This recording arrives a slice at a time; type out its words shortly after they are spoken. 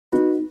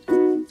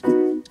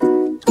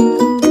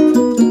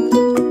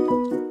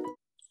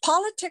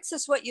politics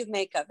is what you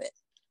make of it.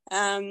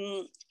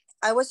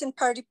 I was in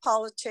party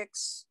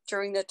politics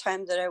during the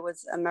time that I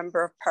was a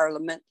member of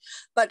parliament,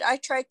 but I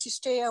tried to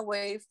stay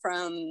away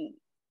from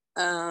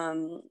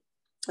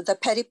the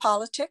petty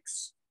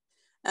politics.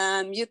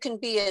 You can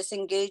be as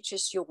engaged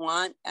as you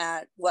want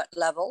at what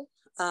level.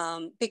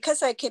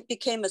 Because I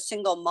became a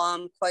single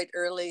mom quite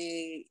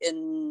early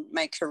in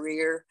my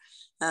career.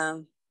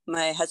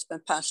 My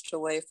husband passed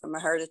away from a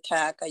heart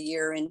attack a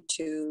year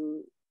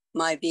into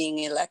my being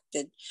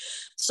elected.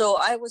 So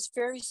I was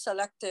very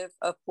selective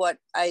of what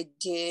I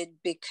did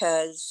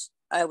because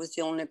I was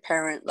the only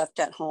parent left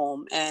at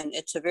home, and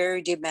it's a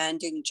very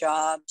demanding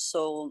job.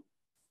 So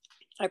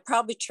I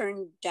probably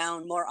turned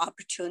down more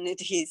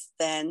opportunities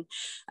than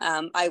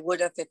I would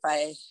have if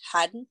I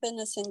hadn't been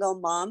a single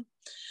mom.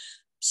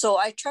 So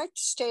I tried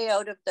to stay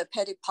out of the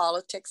petty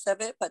politics of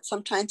it, but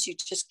sometimes you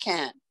just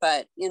can't.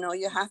 But, you know,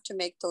 you have to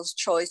make those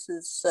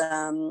choices,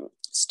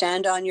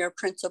 stand on your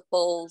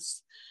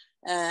principles,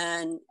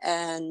 and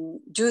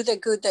do the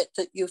good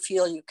that you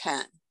feel you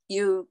can.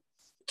 You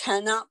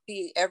cannot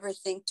be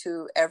everything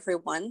to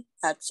everyone.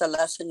 That's a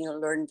lesson you'll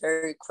learn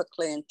very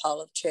quickly in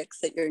politics,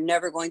 that you're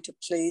never going to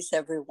please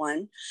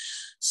everyone.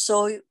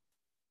 So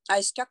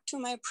I stuck to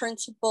my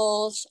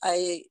principles.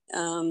 I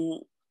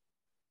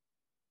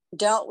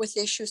dealt with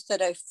issues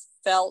that I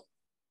felt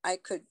I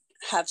could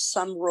have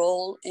some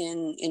role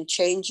in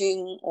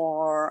changing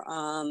or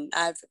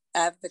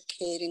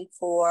advocating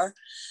for.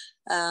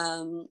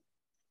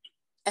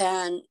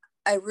 And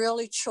I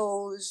really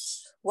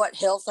chose what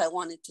hills I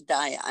wanted to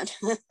die on.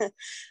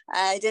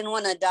 I didn't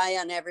want to die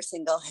on every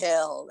single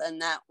hill, and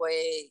that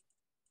way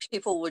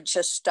people would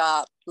just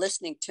stop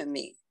listening to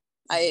me.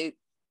 I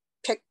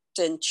picked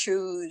and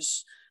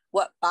choose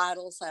what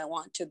battles I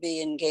want to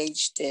be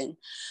engaged in.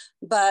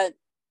 But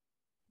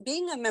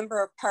being a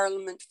member of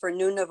parliament for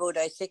Nunavut,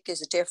 I think,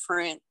 is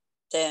different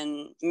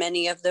than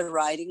many of the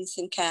ridings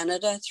in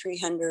Canada.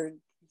 300,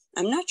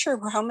 I'm not sure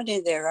how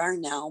many there are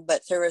now,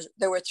 but there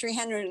were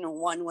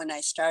 301 when I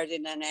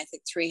started, and I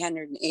think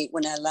 308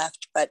 when I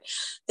left. But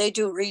they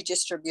do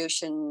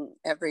redistribution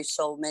every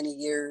so many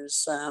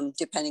years,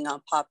 depending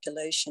on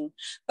population.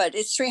 But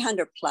it's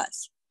 300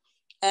 plus.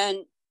 And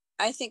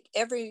I think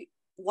every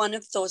one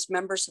of those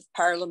members of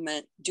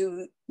parliament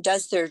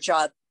does their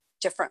job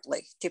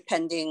differently,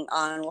 depending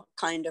on what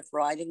kind of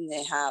riding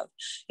they have.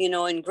 You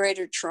know, in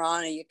Greater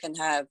Toronto, you can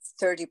have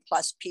 30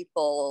 plus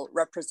people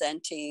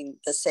representing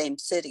the same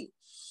city,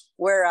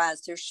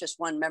 whereas there's just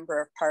one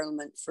member of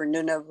parliament for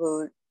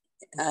Nunavut,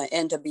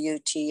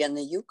 NWT, and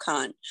the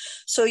Yukon.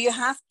 So you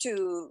have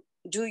to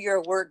do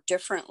your work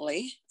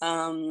differently,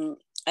 and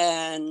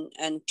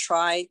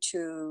try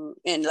to,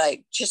 and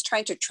like just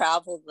trying to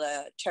travel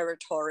the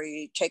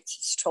territory takes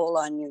its toll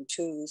on you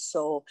too.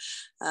 So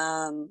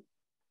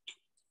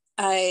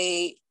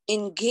I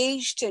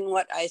engaged in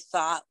what I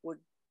thought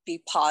would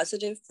be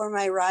positive for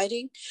my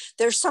riding.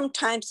 There's some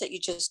times that you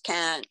just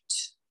can't,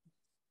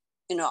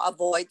 you know,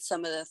 avoid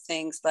some of the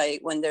things, like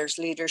when there's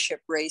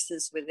leadership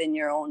races within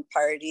your own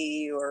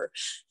party, or,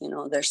 you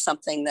know, there's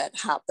something that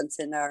happens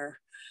in our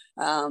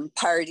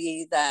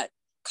party that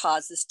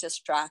causes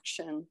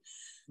distraction.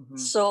 Mm-hmm.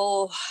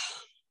 So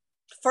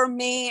for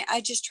me,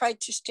 I just tried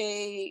to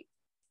stay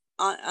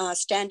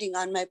standing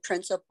on my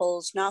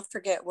principles, not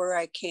forget where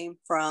I came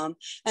from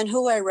and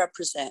who I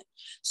represent.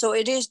 So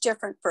it is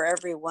different for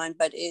everyone,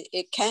 but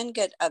it can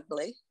get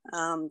ugly.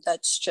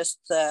 That's just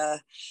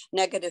the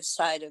negative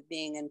side of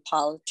being in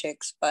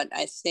politics. But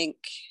I think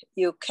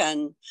you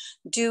can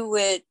do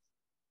it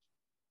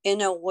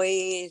in a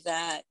way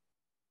that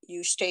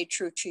you stay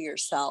true to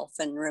yourself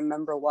and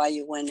remember why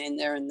you went in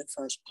there in the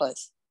first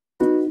place.